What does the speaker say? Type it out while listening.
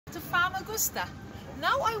To Famagusta.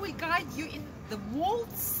 Now I will guide you in the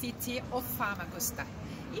walled city of Famagusta.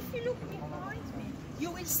 If you look behind me,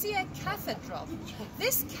 you will see a cathedral.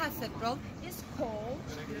 This cathedral is called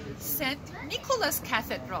St. Nicholas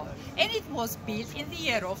Cathedral, and it was built in the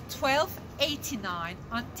year of 1289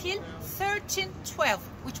 until 1312,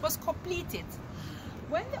 which was completed.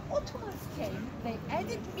 When the Ottomans came, they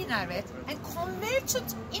added minaret and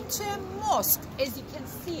converted into a mosque, as you can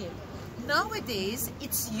see. Nowadays,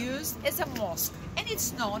 it's used as a mosque, and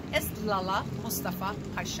it's known as Lala Mustafa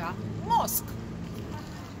Pasha Mosque.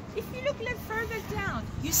 If you look a little further down,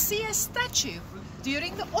 you see a statue.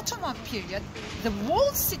 During the Ottoman period, the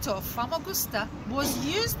walled city of Famagusta was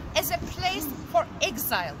used as a place for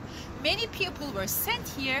exile. Many people were sent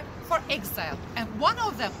here for exile, and one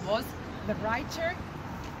of them was the writer.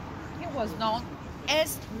 He was known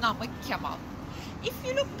as Namık Kemal. If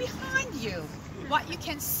you look behind you, what you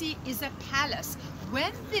can see is a palace.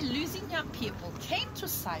 When the Lusignan people came to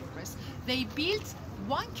Cyprus, they built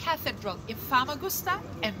one cathedral in Famagusta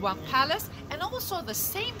and one palace, and also the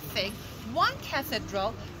same thing, one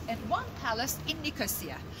cathedral and one palace in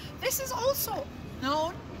Nicosia. This is also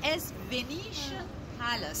known as Venetian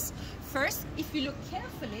Palace. First, if you look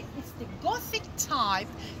carefully, it's the Gothic type,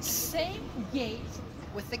 same gate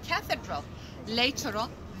with the cathedral. Later on,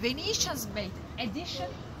 Venetians made addition.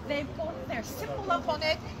 They've got their symbol upon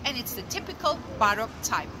it, and it's the typical Baroque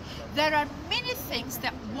type. There are many things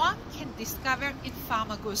that one can discover in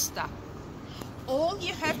Famagusta. All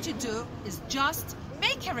you have to do is just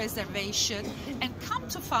make a reservation and come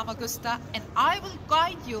to Famagusta, and I will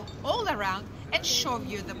guide you all around and show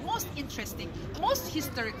you the most interesting, most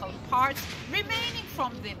historical parts remaining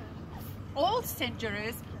from the old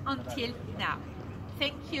centuries until now.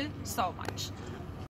 Thank you so much.